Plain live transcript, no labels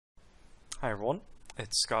Hi everyone,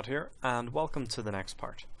 it's Scott here and welcome to the next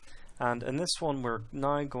part. And in this one we're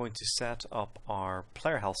now going to set up our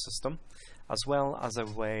player health system as well as a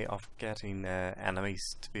way of getting enemies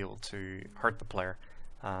to be able to hurt the player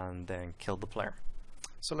and then kill the player.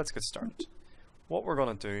 So let's get started. What we're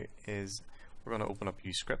going to do is we're going to open up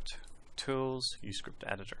uScript, Tools, uScript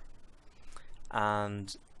Editor.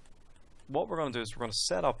 And what we're going to do is we're going to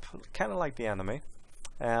set up kind of like the enemy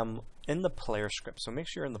in the player script. So make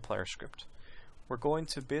sure you're in the player script. We're going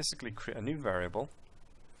to basically create a new variable,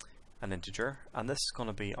 an integer, and this is going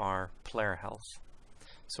to be our player health.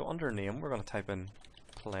 So under name we're going to type in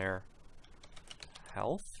player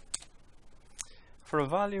health. For a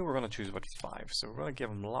value we're going to choose about 5, so we're going to give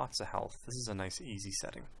him lots of health. This is a nice easy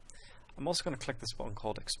setting. I'm also going to click this button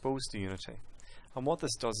called expose to Unity, and what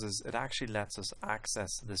this does is it actually lets us access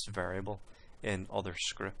this variable in other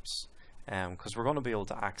scripts. Because we're going to be able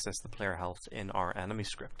to access the player health in our enemy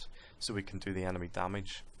script so we can do the enemy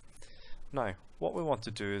damage. Now what we want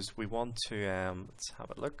to do is we want to let's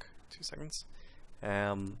have a look, 2 seconds.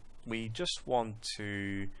 We just want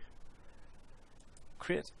to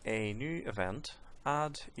create a new event,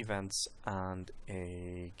 add events and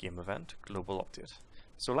a game event, global update.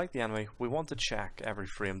 So like the enemy, we want to check every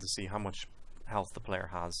frame to see how much health the player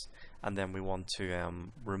has, and then we want to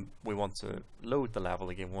load the level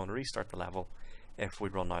again. We want to restart the level if we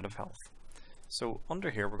run out of health. So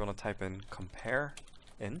under here we're going to type in compare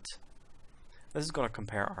int. This is going to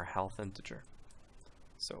compare our health integer.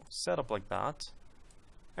 So set up like that.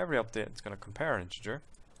 Every update it's going to compare an integer.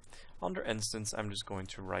 Under instance I'm just going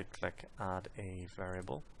to right click, add a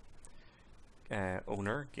variable,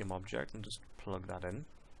 owner game object, and just plug that in.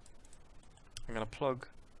 I'm going to plug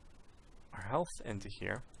our health into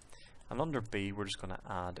here, and under B we're just going to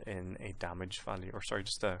add in a damage value, or sorry,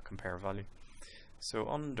 just a compare value. So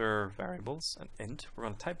under variables and int we're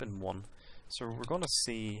going to type in 1. So we're going to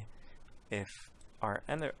see if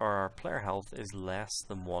our player health is less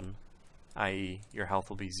than 1, i.e. your health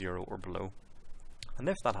will be 0 or below. And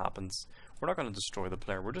if that happens, we're not going to destroy the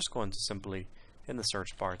player, we're just going to simply in the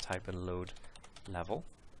search bar type in load level,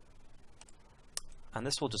 and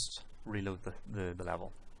this will just reload the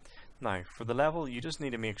level. Now for the level you just need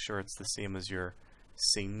to make sure it's the same as your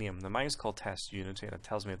scene name. The mine is called test unity and it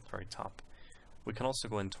tells me at the very top. We can also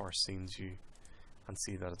go into our scenes view and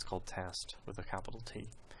see that it's called test with a capital T.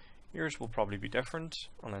 Yours will probably be different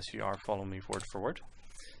unless you are following me word for word.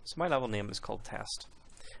 So my level name is called test,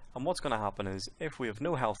 and what's going to happen is if we have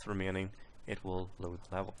no health remaining it will load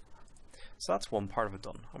the level. So that's one part of it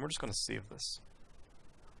done, and we're just going to save this.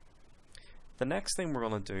 The next thing we're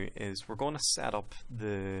going to do is we're going to set up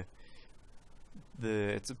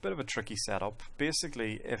it's a bit of a tricky setup.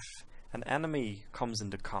 Basically, if an enemy comes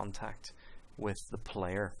into contact with the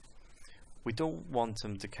player, we don't want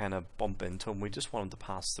him to kind of bump into him, we just want him to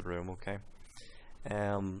pass through him, okay?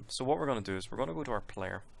 So what we're going to do is we're going to go to our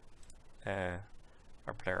player,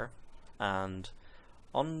 and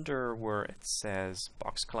under where it says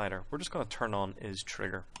box collider, we're just going to turn on is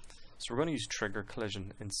trigger. So we're going to use trigger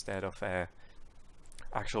collision instead of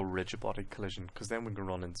actual rigid body collision, because then we can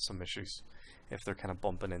run into some issues if they're kind of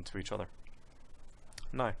bumping into each other.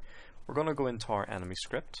 Now we're going to go into our enemy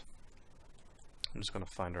script. I'm just going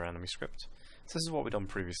to find our enemy script. So this is what we've done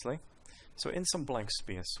previously. So in some blank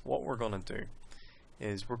space what we're going to do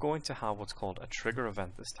is we're going to have what's called a trigger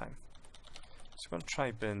event this time. So I'm going to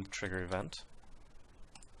type in trigger event,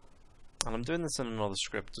 and I'm doing this in another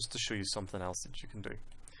script just to show you something else that you can do.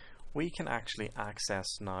 We can actually access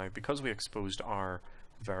now, because we exposed our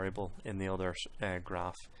variable in the other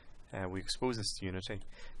graph, we expose this to Unity.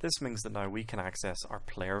 This means that now we can access our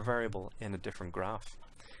player variable in a different graph.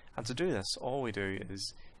 And to do this, all we do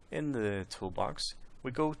is in the toolbox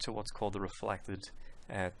we go to what's called the reflected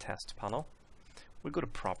test panel. We go to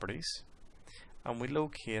properties and we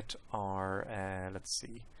locate our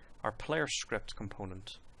our player script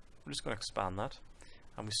component. We're just going to expand that,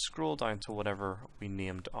 and we scroll down to whatever we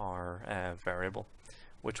named our variable,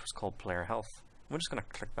 which was called player health. We're just going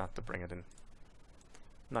to click that to bring it in.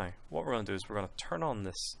 Now what we're going to do is we're going to turn on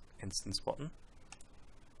this instance button,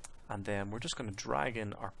 and then we're just going to drag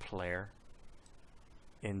in our player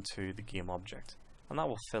into the game object, and that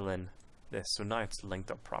will fill in this. So now it's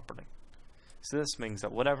linked up properly. So this means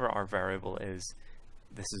that whatever our variable is,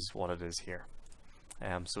 this is what it is here.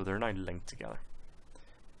 So they're now linked together.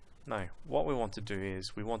 Now what we want to do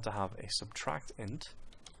is we want to have a subtract int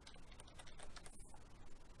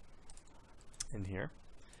in here,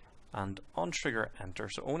 and on trigger enter,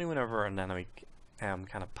 so only whenever an enemy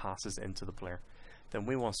kind of passes into the player, then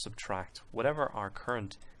we want to subtract whatever our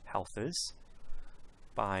current health is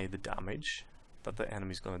by the damage that the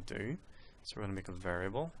enemy's going to do. So we're going to make a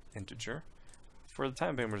variable, integer. For the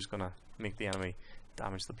time being, we're just going to make the enemy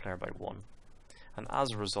damage the player by 1. And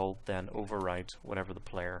as a result, then overwrite whatever the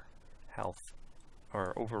player health,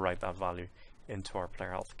 or overwrite that value into our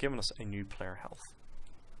player health, giving us a new player health.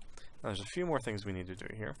 Now there's a few more things we need to do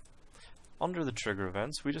here. Under the trigger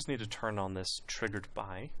events, we just need to turn on this triggered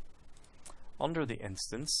by. Under the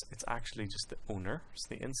instance, it's actually just the owner, so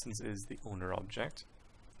the instance is the owner object.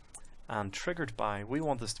 And triggered by, we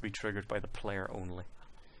want this to be triggered by the player only.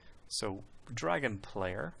 So drag in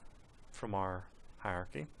player from our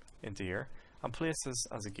hierarchy into here and place this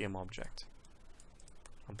as a game object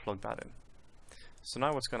and plug that in. So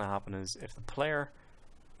now what's going to happen is if the player,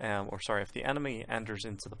 if the enemy enters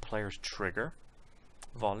into the player's trigger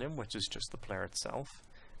volume, which is just the player itself,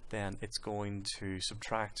 then it's going to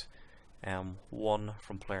subtract 1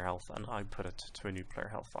 from player health and output it to a new player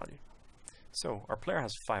health value. So our player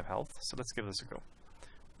has 5 health, so let's give this a go.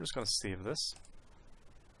 We're just going to save this.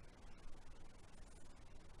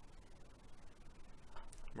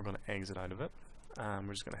 We're going to exit out of it, and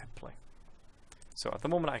we're just going to hit play. So at the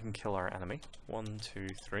moment I can kill our enemy. 1, 2,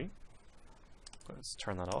 3. Let's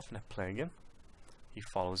turn that off and hit play again. He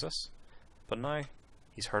follows us, but now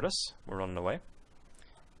he's hurt us. We're running away.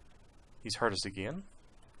 He's hurt us again.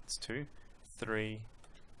 It's 2, 3,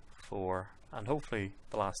 4, and hopefully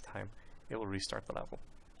the last time it will restart the level,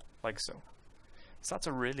 like so. So that's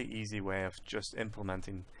a really easy way of just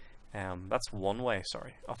implementing, that's one way,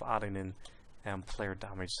 sorry, of adding in player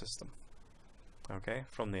damage system, okay,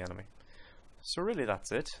 from the enemy. So really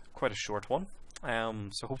that's it, quite a short one.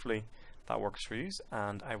 So hopefully that works for you,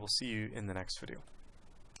 and I will see you in the next video.